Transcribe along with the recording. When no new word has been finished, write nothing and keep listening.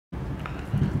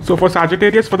So for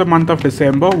Sagittarius, for the month of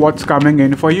December, what's coming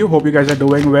in for you? Hope you guys are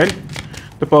doing well.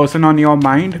 The person on your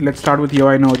mind, let's start with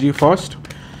your energy first.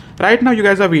 Right now you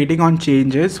guys are waiting on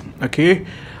changes. Okay,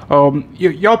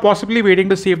 you're possibly waiting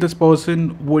to see if this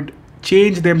person would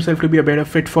change themselves to be a better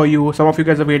fit for you. Some of you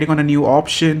guys are waiting on a new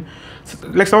option.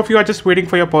 Like some of you are just waiting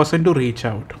for your person to reach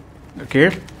out.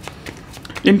 Okay,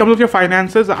 in terms of your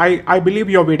finances, I believe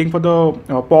you're waiting for the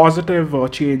positive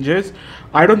changes.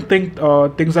 I don't think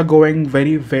things are going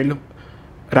very well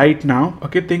right now.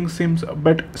 Okay, things seems a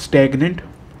bit stagnant.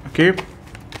 Okay,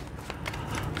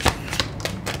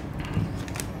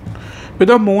 with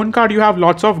the moon card, you have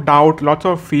lots of doubt, lots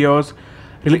of fears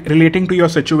relating to your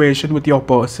situation with your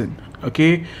person.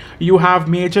 Okay, you have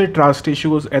major trust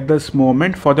issues at this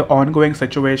moment for the ongoing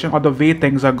situation or the way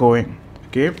things are going.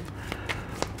 Okay,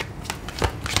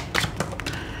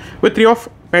 with Three of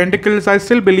Pentacles, I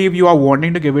still believe you are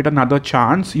wanting to give it another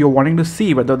chance. You're wanting to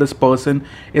see whether this person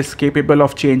is capable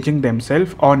of changing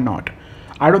themselves or not.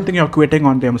 I don't think you're quitting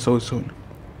on them so soon.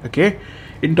 Okay,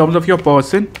 in terms of your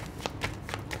person,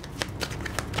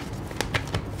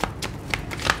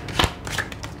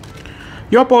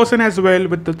 your person as well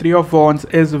with the Three of Wands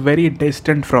is very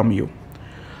distant from you.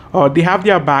 They have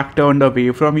their back turned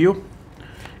away from you.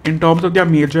 In terms of their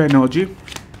major energy,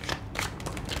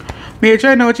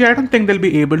 I don't think they'll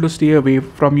be able to stay away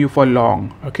from you for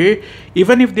long. Okay,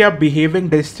 even if they are behaving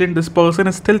distant, this person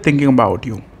is still thinking about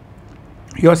you.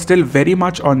 You're still very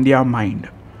much on their mind.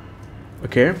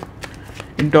 Okay,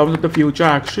 in terms of the future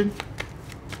action,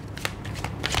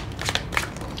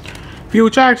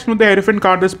 with the Hierophant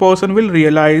card, this person will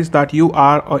realize that you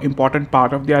are an important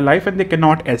part of their life and they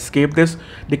cannot escape this.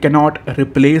 They cannot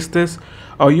replace this.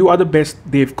 You are the best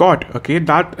they've got. Okay,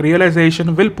 that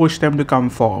realization will push them to come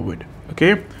forward.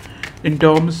 Okay, in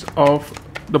terms of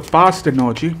the past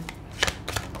energy,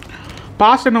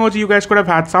 you guys could have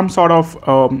had some sort of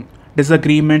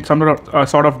disagreement, some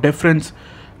sort of difference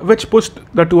which pushed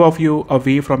the two of you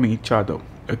away from each other.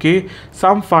 Okay,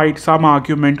 some fight, some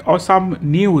argument, or some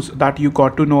news that you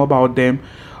got to know about them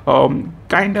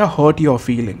kind of hurt your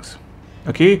feelings.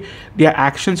 Okay, their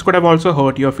actions could have also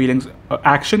hurt your feelings,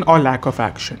 action or lack of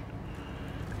action.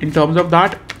 In terms of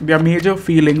that, their major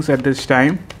feelings at this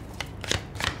time,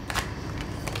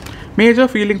 with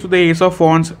the Ace of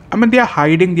Wands, I mean, they are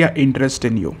hiding their interest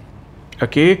in you.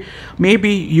 Okay, maybe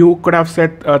you could have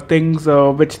said things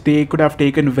which they could have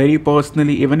taken very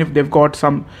personally. Even if they've got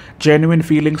some genuine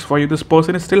feelings for you, this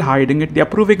person is still hiding it. They are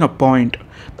proving a point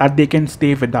that they can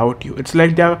stay without you. It's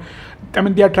like they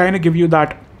are trying to give you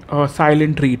that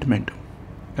silent treatment.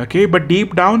 Okay, but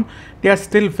deep down they are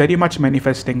still very much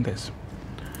manifesting this.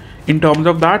 In terms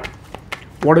of that,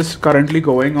 what is currently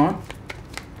going on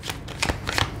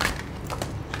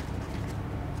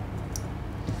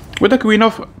with the Queen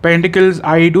of Pentacles,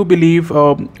 I do believe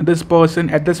this person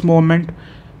at this moment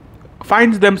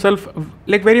finds themselves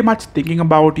like very much thinking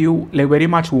about you, like very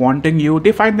much wanting you.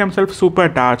 They find themselves super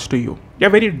attached to you. They're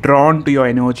very drawn to your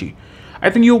energy. I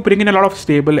think you bring in a lot of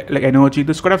stable energy.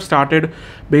 This could have started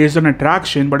based on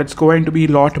attraction, but it's going to be a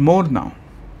lot more now.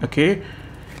 Okay,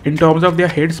 in terms of their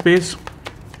headspace,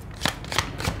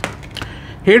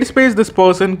 this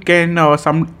person can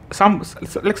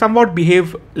somewhat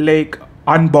behave like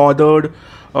unbothered.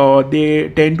 They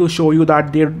tend to show you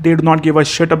that they do not give a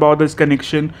shit about this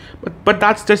connection, but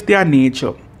that's just their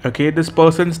nature. Okay, this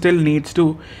person still needs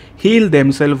to heal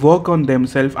themselves, work on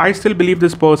themselves. I still believe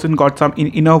this person got some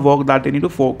inner work that they need to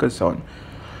focus on.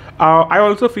 I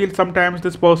also feel sometimes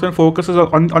this person focuses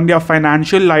on their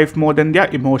financial life more than their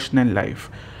emotional life.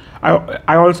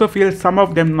 I also feel some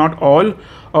of them, not all,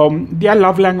 their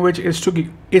love language is to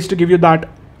give you that,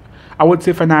 I would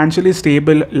say, financially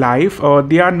stable life.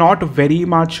 They are not very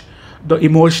much the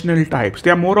emotional types. They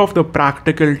are more of the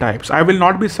practical types. I will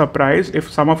not be surprised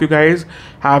if some of you guys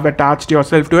have attached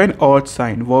yourself to an earth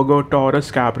sign, Virgo,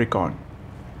 Taurus, Capricorn.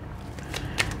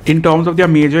 In terms of their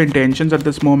major intentions at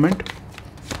this moment,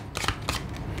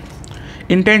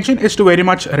 intention is to very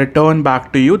much return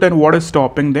back to you. Then what is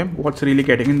stopping them? What's really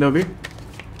getting in the way?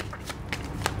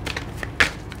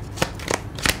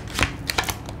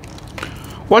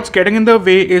 What's getting in the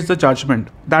way is the judgment,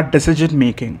 that decision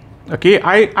making. Okay,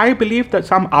 I believe that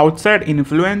some outside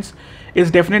influence is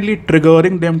definitely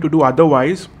triggering them to do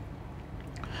otherwise.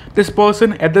 This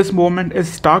person at this moment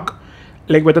is stuck,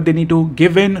 like whether they need to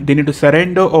give in, they need to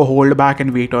surrender, or hold back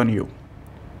and wait on you.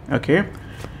 Okay,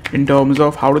 in terms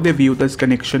of how do they view this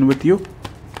connection with you,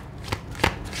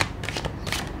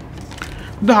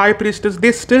 the High Priestess,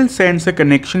 they still sense a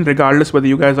connection regardless whether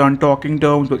you guys are on talking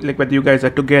terms, like whether you guys are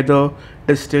together,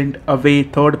 distant, away,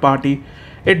 third party.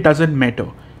 It doesn't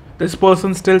matter. this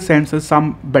person still senses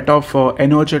some bit of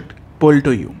energetic pull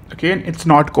to you. Okay, and it's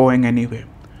not going anywhere.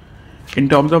 In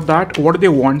terms of that, what do they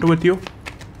want with you?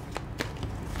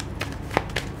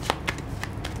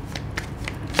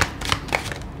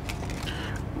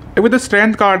 With the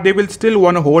strength card, they will still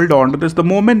want to hold on to this. The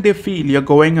moment they feel you're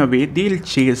going away, they'll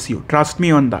chase you. Trust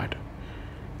me on that.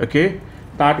 Okay,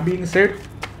 that being said,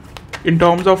 in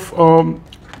terms of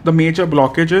the major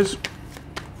blockages,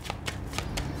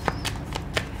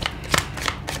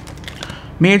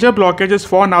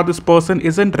 for now, this person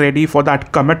isn't ready for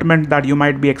that commitment that you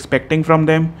might be expecting from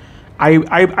them.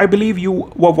 I believe you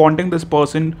were wanting this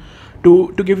person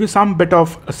to give you some bit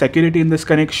of security in this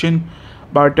connection,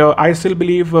 but I still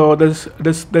believe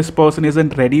this person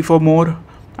isn't ready for more.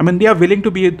 I mean, they are willing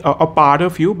to be a part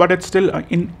of you, but it's still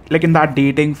in that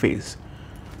dating phase.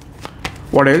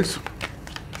 What else?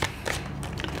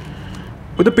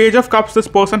 With the Page of Cups, this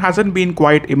person hasn't been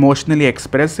quite emotionally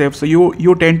expressive, so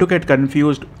you tend to get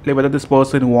confused like whether this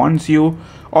person wants you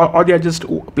or they are just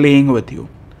playing with you.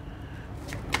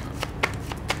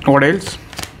 What else?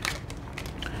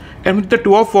 And with the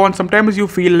Two of Wands, sometimes you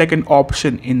feel like an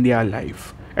option in their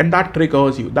life, and that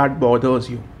triggers you, that bothers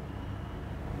you.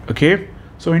 Okay,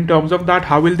 so in terms of that,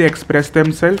 how will they express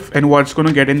themselves and what's going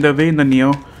to get in the way in the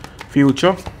near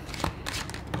future?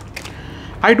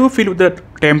 I do feel with the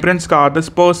Temperance card, this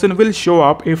person will show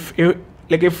up if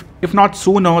not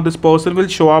sooner, this person will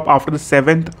show up after the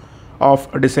 7th of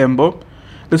December.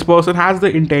 This person has the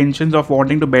intentions of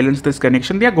wanting to balance this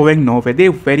connection. They are going nowhere. They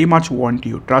very much want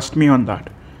you. Trust me on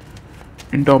that.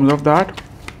 In terms of that,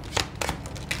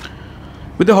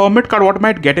 with the Hermit card, what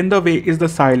might get in the way is the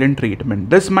silent treatment.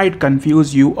 This might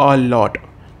confuse you a lot.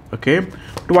 Okay,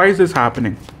 why is this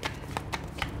happening?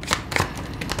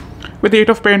 With the Eight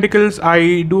of Pentacles,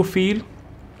 I do feel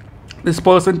this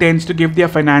person tends to give their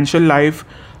financial life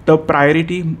the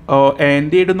priority,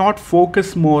 and they do not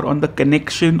focus more on the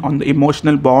connection, on the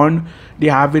emotional bond they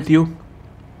have with you,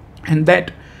 and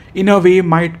that in a way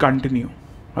might continue.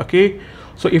 Okay,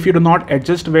 so if you do not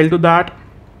adjust well to that,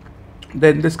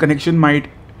 then this connection might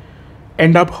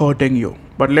end up hurting you.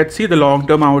 But let's see the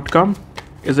long-term outcome.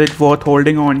 Is it worth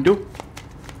holding on to?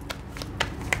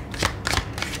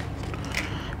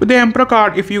 With the Emperor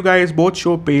card, if you guys both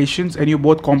show patience and you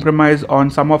both compromise on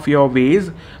some of your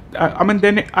ways,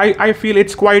 then I feel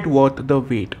it's quite worth the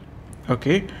wait.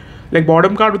 Okay, like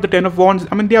bottom card with the Ten of Wands,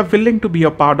 they are willing to be a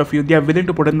part of you. They are willing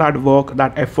to put in that work,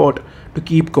 that effort to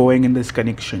keep going in this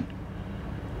connection.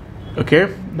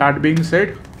 Okay, that being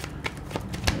said,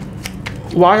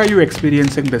 why are you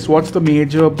experiencing this? What's the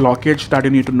major blockage that you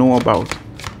need to know about?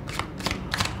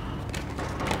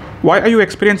 Why are you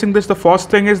experiencing this? The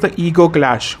first thing is the ego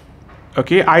clash.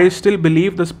 Okay, I still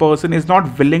believe this person is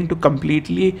not willing to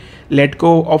completely let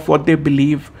go of what they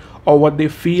believe or what they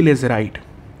feel is right.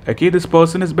 Okay, this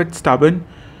person is a bit stubborn,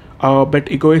 a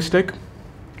bit egoistic.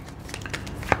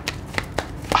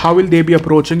 How will they be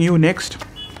approaching you next?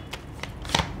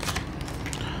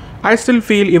 I still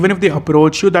feel even if they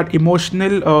approach you, that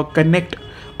emotional connect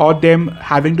or them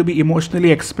having to be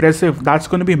emotionally expressive, that's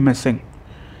going to be missing.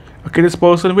 Okay, this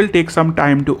person will take some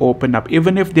time to open up.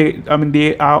 Even if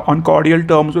they are on cordial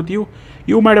terms with you,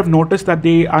 you might have noticed that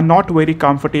they are not very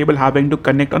comfortable having to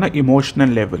connect on an emotional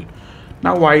level.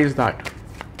 Now, why is that?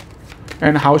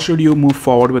 And how should you move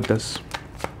forward with this?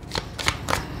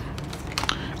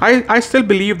 I still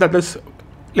believe that this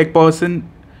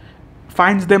person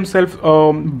finds themselves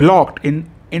blocked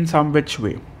in some which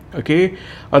way. Okay,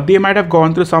 they might have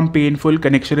gone through some painful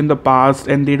connection in the past,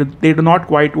 and they do not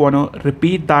quite want to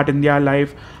repeat that in their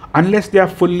life. Unless they are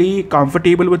fully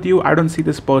comfortable with you, I don't see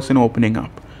this person opening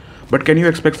up. But can you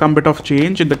expect some bit of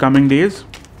change in the coming days?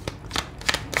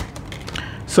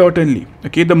 Certainly.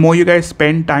 Okay, the more you guys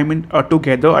spend time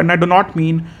together, and I do not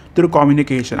mean through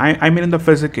communication, I mean in the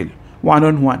physical,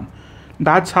 one-on-one,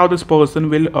 that's how this person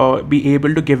will be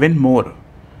able to give in more.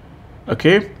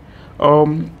 Okay,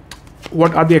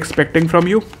 what are they expecting from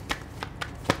you?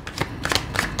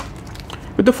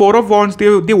 With the Four of Wands,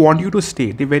 they want you to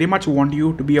stay. They very much want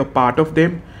you to be a part of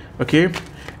them. Okay,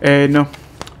 and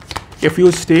if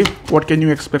you stay, what can you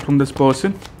expect from this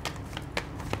person?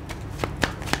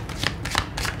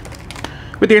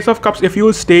 With Ace of Cups, if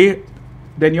you stay,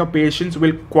 then your patience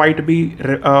will quite be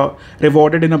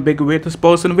rewarded in a big way. This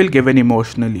person will give in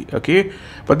emotionally. Okay,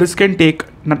 but this can take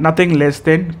nothing less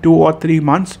than 2 or 3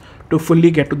 months to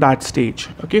fully get to that stage.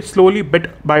 Okay, slowly,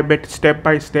 bit by bit, step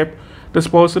by step, this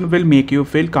person will make you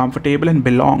feel comfortable and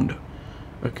belonged.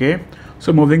 Okay,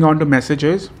 so moving on to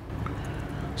messages.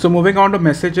 So moving on to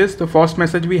messages, the first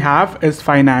message we have is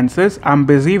finances. I'm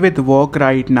busy with work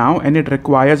right now and it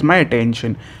requires my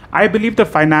attention. I believe the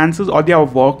finances or their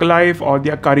work life or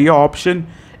their career option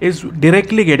is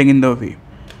directly getting in the way.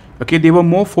 Okay, they were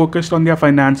more focused on their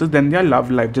finances than their love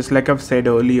life, just like I've said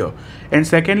earlier. And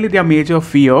secondly, their major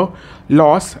fear,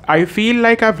 loss. I feel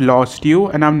like I've lost you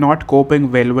and I'm not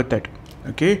coping well with it.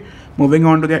 Okay, moving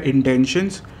on to their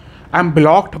intentions. I'm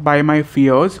blocked by my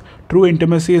fears. True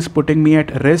intimacy is putting me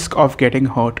at risk of getting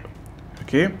hurt.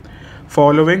 Okay,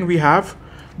 following we have,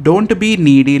 don't be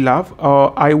needy, love.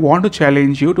 I want to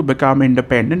challenge you to become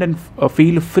independent and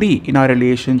feel free in our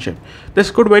relationship.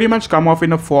 This could very much come off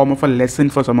in a form of a lesson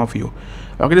for some of you.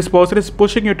 Okay, this person is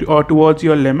pushing you towards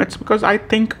your limits, because I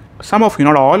think some of you,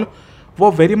 not all,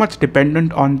 were very much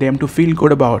dependent on them to feel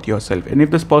good about yourself. And if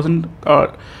this person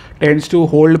tends to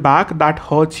hold back, that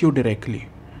hurts you directly.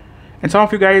 And some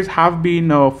of you guys have been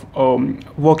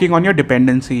working on your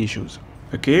dependency issues.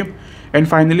 Okay, and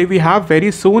finally we have,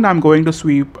 very soon I'm going to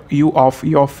sweep you off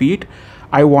your feet.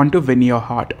 I want to win your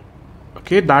heart.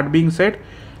 Okay, that being said,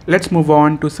 let's move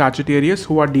on to Sagittarius,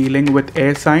 who are dealing with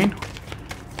air sign.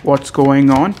 What's going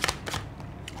on?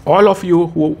 All of you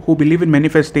who believe in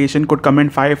manifestation could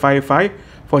comment 555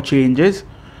 for changes.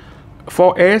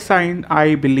 For air sign,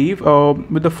 I believe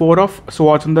with the 4 of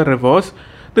swords in the reverse,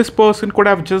 this person could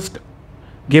have just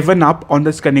given up on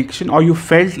this connection, or you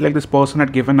felt like this person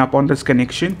had given up on this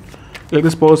connection, like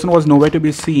this person was nowhere to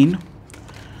be seen.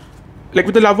 Like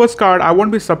with the Lovers card, I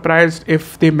won't be surprised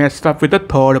if they messed up with a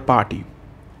third party.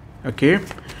 Okay,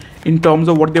 in terms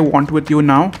of what they want with you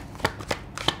now.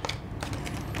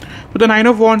 With the 9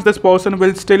 of Wands, this person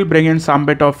will still bring in some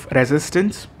bit of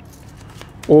resistance.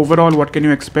 Overall, what can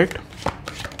you expect?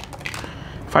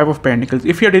 5 of Pentacles.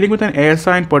 If you're dealing with an air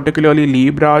sign, particularly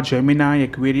Libra, Gemini,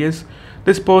 Aquarius,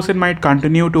 this person might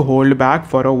continue to hold back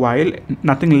for a while,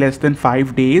 nothing less than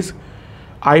 5 days.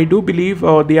 I do believe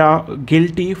they are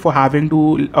guilty for having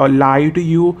to lie to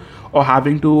you, or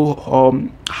having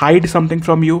to hide something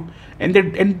from you, and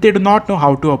they do not know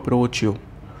how to approach you.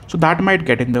 So that might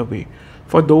get in the way.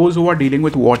 For those who are dealing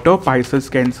with water, Pisces,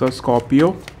 Cancer,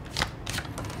 Scorpio,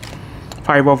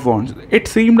 5 of Wands. It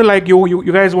seemed like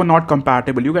you guys were not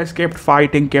compatible. You guys kept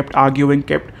fighting, kept arguing,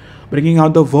 kept bringing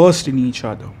out the worst in each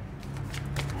other.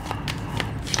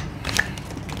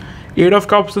 8 of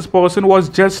Cups, this person was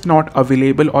just not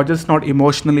available, or just not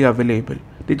emotionally available.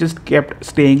 They just kept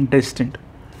staying distant.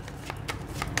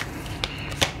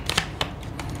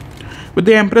 With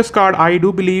the Empress card, I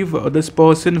do believe this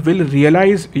person will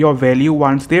realize your value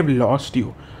once they've lost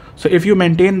you. So if you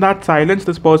maintain that silence,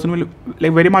 this person will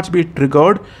very much be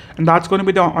triggered, and that's going to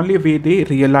be the only way they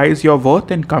realize your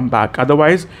worth and come back.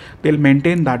 Otherwise, they'll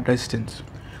maintain that distance.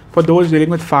 For those dealing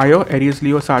with fire, Aries,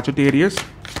 Leo, Sagittarius,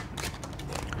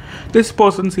 this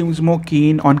person seems more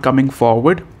keen on coming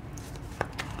forward.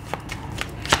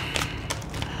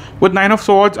 With 9 of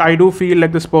Swords, I do feel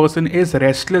like this person is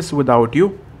restless without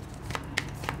you.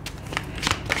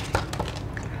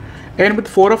 And with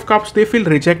 4 of Cups, they feel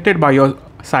rejected by your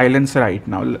silence right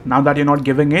now. Now that you're not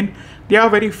giving in, they are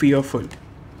very fearful.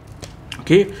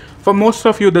 Okay, for most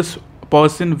of you, this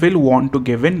person will want to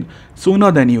give in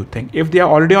sooner than you think. If they are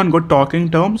already on good talking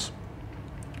terms,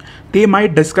 they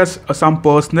might discuss some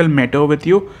personal matter with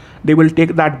you. They will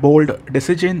take that bold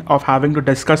decision of having to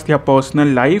discuss their personal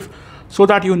life, so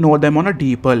that you know them on a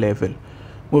deeper level.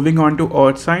 Moving on to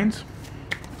earth signs.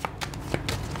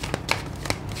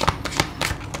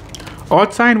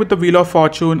 Earth sign, with the Wheel of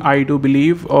Fortune, I do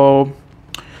believe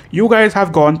you guys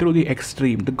have gone through the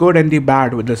extreme, the good and the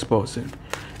bad with this person.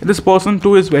 And this person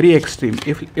too is very extreme.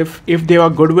 If they are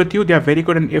good with you, they are very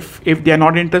good, and if they are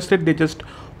not interested, they just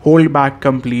hold back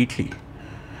completely.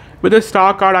 With the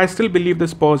Star card, I still believe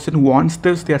this person wants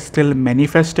this. They are still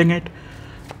manifesting it.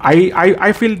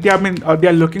 I feel they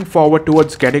are looking forward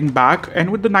towards getting back. And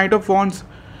with the Knight of Wands,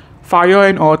 fire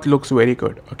and earth looks very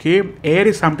good. Okay, air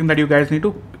is something that you guys need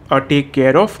to take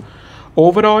care of.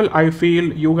 Overall, I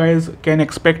feel you guys can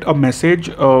expect a message,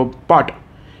 but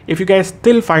if you guys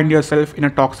still find yourself in a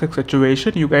toxic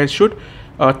situation, you guys should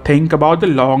think about the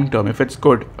long term if it's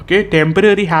good. Okay,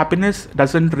 temporary happiness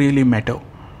doesn't really matter.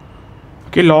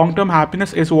 Okay, long term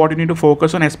happiness is what you need to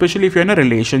focus on, especially if you're in a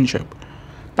relationship.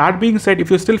 That being said,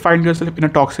 if you still find yourself in a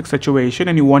toxic situation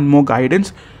and you want more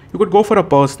guidance, you could go for a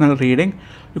personal reading.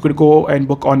 You could go and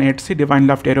book on Etsy, Divine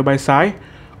Love Tarot by Sai,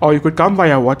 or you could come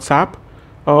via WhatsApp.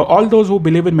 All those who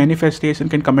believe in manifestation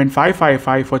can comment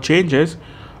 555 for changes.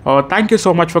 Thank you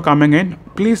so much for coming in.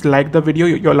 Please like the video.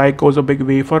 Your like goes a big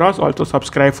way for us. Also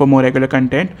subscribe for more regular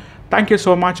content. Thank you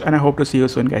so much, and I hope to see you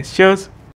soon, guys. Cheers.